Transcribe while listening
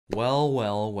Well,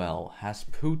 well, well, has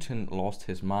Putin lost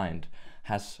his mind?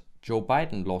 Has Joe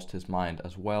Biden lost his mind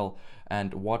as well?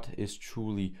 And what is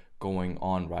truly going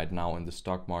on right now in the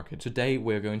stock market? Today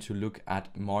we're going to look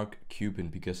at Marc Cuban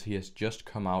because he has just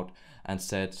come out and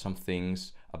said some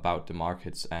things about the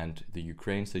markets and the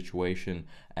Ukraine situation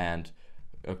and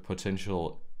a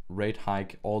potential rate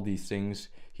hike. All these things,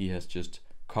 he has just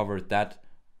covered that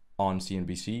on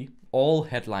CNBC. All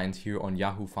headlines here on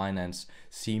Yahoo Finance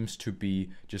seems to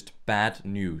be just bad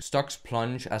news. Stocks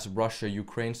plunge as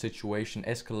Russia-Ukraine situation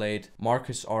escalate.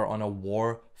 Markets are on a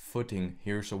war footing.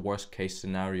 Here's a worst case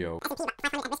scenario.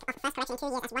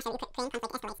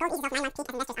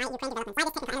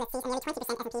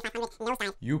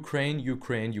 Ukraine.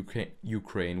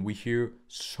 We hear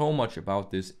so much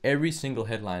about this. Every single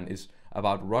headline is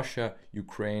about Russia,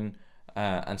 Ukraine,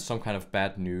 and some kind of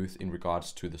bad news in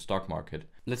regards to the stock market.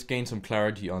 Let's gain some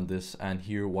clarity on this and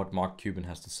hear what Marc Cuban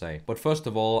has to say. But first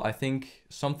of all, I think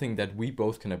something that we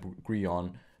both can agree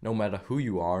on, no matter who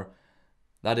you are,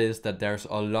 that is that there's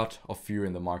a lot of fear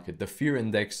in the market. The fear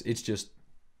index, it's just,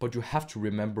 but you have to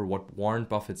remember what Warren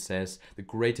Buffett says, the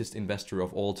greatest investor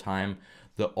of all time,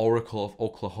 the Oracle of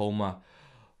Oklahoma,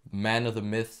 man of the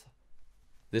myth,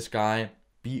 this guy.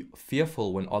 Be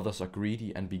fearful when others are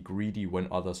greedy and be greedy when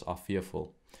others are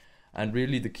fearful. And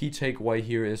really the key takeaway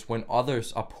here is when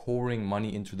others are pouring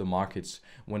money into the markets,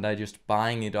 when they're just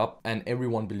buying it up and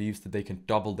everyone believes that they can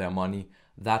double their money,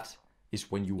 that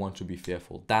is when you want to be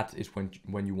fearful. That is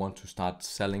when you want to start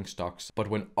selling stocks. But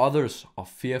when others are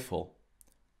fearful,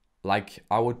 like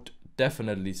I would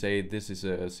definitely say this is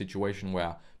a situation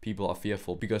where people are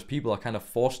fearful because people are kind of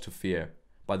forced to fear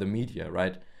by the media,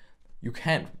 right? You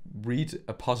can't read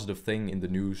a positive thing in the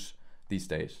news these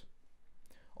days.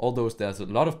 Although there's a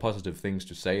lot of positive things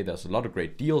to say, there's a lot of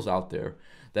great deals out there,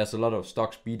 there's a lot of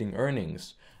stocks beating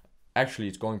earnings. Actually,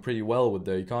 it's going pretty well with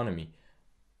the economy.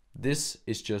 This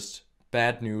is just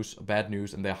bad news,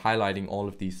 and they're highlighting all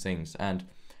of these things. And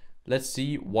let's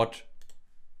see what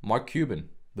Marc Cuban,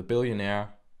 the billionaire,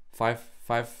 I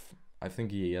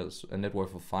think he has a net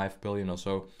worth of 5 billion or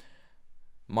so.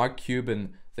 Marc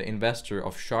Cuban, the investor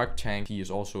of Shark Tank, he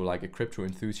is also like a crypto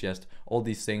enthusiast, all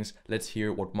these things. Let's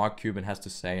hear what Marc Cuban has to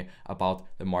say about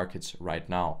the markets right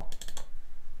now.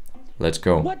 Let's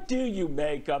go. What do you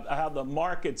make of how the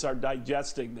markets are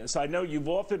digesting this? I know you've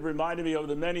often reminded me over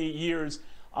the many years,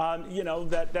 you know,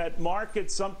 that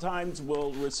markets sometimes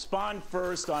will respond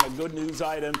first on a good news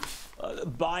item,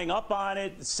 buying up on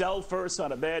it, sell first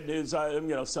on a bad news item,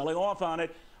 you know, selling off on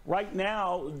it. Right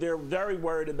now, they're very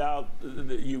worried about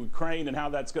the Ukraine and how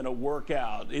that's going to work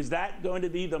out. Is that going to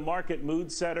be the market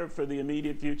mood setter for the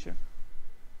immediate future?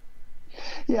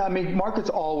 Yeah, I mean, markets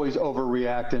always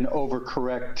overreact and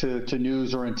overcorrect to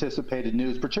news or anticipated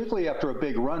news, particularly after a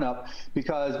big run-up,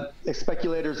 because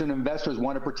speculators and investors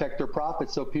want to protect their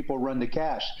profits, so people run to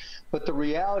cash. But the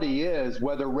reality is,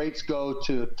 whether rates go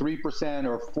to 3%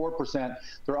 or 4%,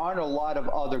 there aren't a lot of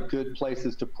other good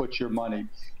places to put your money.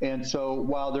 And so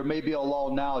while there may be a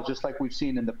lull now, just like we've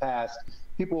seen in the past,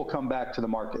 people will come back to the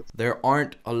markets. There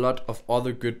aren't a lot of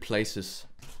other good places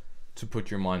to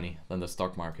put your money than the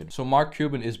stock market. So Marc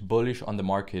Cuban is bullish on the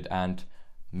market, and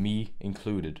me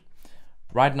included.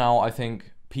 Right now, I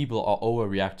think people are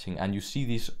overreacting, and you see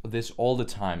this all the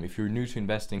time. If you're new to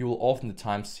investing, you will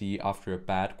oftentimes see after a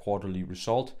bad quarterly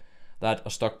result that a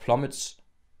stock plummets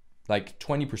like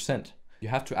 20%. You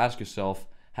have to ask yourself,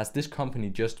 has this company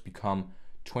just become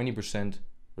 20%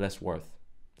 less worth?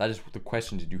 That is the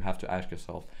question that you have to ask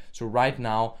yourself. So right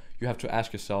now, you have to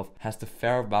ask yourself, has the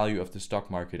fair value of the stock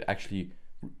market actually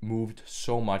moved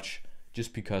so much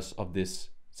just because of this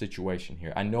situation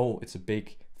here? I know it's a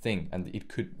big thing and it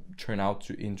could turn out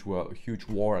into a huge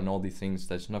war and all these things.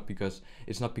 It's not because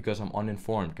I'm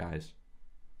uninformed, guys.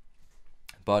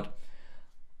 But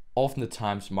often the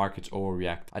times markets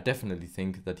overreact. I definitely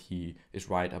think that he is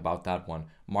right about that one.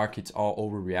 Markets are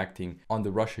overreacting on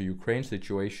the Russia-Ukraine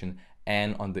situation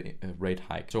and on the rate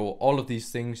hike. So all of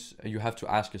these things you have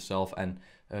to ask yourself and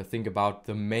think about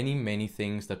the many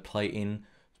things that play in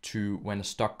to when a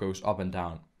stock goes up and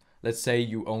down. Let's say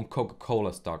you own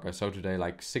Coca-Cola stock. I saw today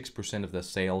like 6% of their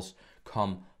sales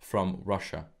come from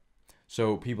Russia.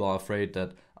 So people are afraid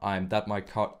that that might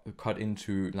cut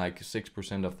into like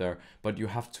 6% of their, but you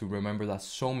have to remember that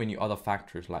so many other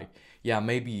factors, like, yeah,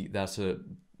 maybe there's a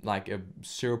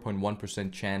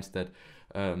 0.1% chance that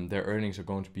their earnings are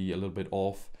going to be a little bit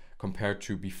off compared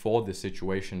to before this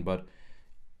situation, but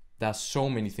there's so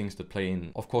many things that play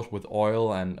in. Of course, with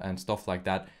oil and stuff like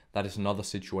that, that is another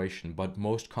situation, but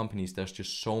most companies, there's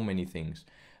just so many things.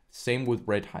 Same with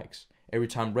rate hikes. Every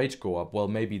time rates go up, well,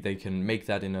 maybe they can make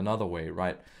that in another way,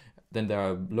 right? then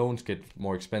their loans get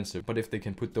more expensive. But if they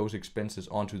can put those expenses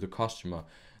onto the customer,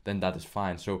 then that is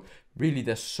fine. So really,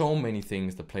 there's so many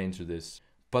things that play into this.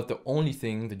 But the only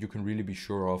thing that you can really be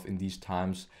sure of in these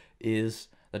times is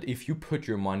that if you put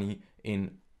your money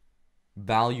in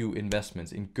value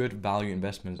investments, in good value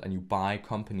investments, and you buy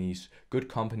companies, good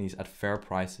companies at fair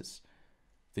prices,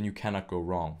 then you cannot go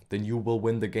wrong. Then you will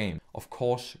win the game. Of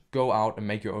course, go out and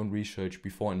make your own research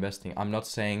before investing. I'm not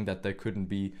saying that there couldn't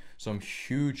be some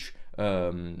huge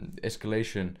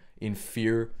escalation in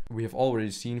fear. We have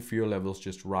already seen fear levels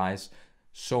just rise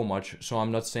so much. So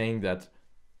I'm not saying that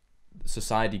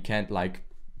society can't like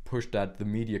push that, the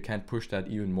media can't push that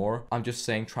even more. I'm just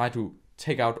saying try to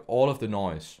take out all of the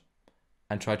noise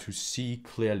and try to see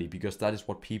clearly, because that is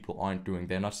what people aren't doing.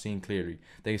 They're not seeing clearly.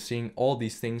 They're seeing all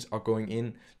these things are going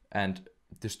in and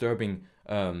disturbing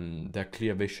their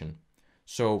clear vision.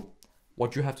 So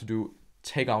what you have to do,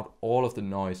 take out all of the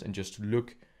noise and just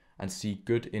look and see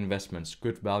good investments,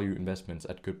 good value investments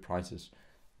at good prices.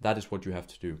 That is what you have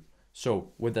to do.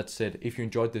 So with that said, if you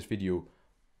enjoyed this video,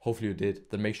 hopefully you did,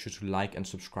 then make sure to like and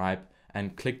subscribe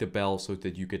and click the bell so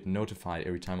that you get notified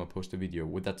every time I post a video.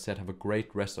 With that said, have a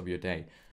great rest of your day.